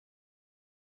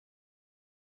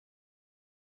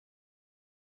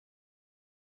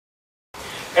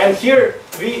And here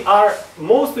we are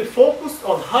mostly focused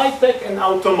on high tech and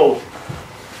automotive.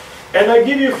 And I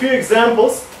give you a few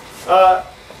examples.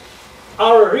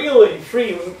 Our really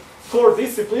three core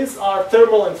disciplines are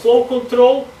thermal and flow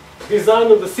control,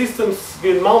 design of the systems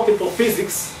with multiple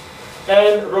physics,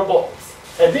 and robotics.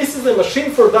 And this is a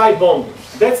machine for die bonding.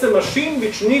 That's a machine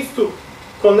which needs to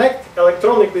connect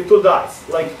electronically two dies.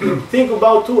 Like think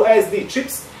about two SD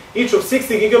chips, each of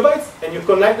 60 gigabytes, and you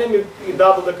connect them, you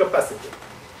double the capacity.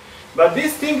 But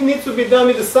this thing needs to be done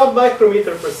with a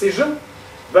sub-micrometer precision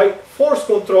by force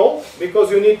control,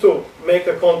 because you need to make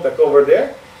a contact over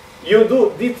there. You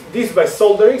do this by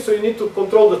soldering, so you need to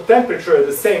control the temperature at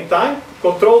the same time,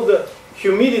 control the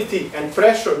humidity and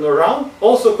pressure around,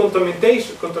 also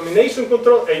contamination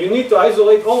control, and you need to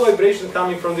isolate all vibration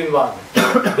coming from the environment.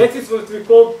 That is what we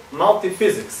call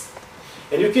multi-physics.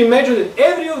 And you can imagine that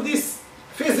every of these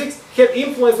physics have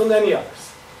influence on any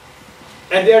others.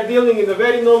 And they are dealing in a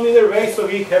very non-linear way, so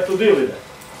we have to deal with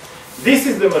that. This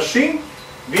is the machine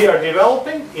we are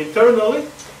developing internally,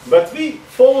 but we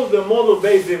follow the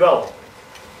model-based development.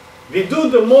 We do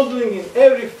the modeling in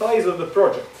every phase of the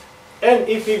project. And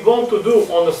if we want to do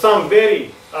on some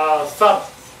very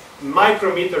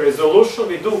sub-micrometer resolution,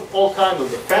 we do all kinds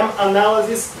of the FEM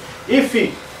analysis. If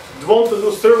we want to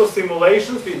do servo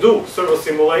simulations, we do servo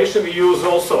simulation. We use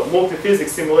also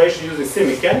multi-physics simulation using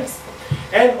C-mechanics.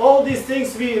 And all these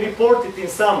things we reported in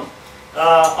some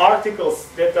articles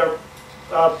that are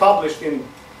published in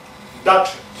Dutch,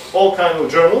 all kinds of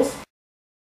journals.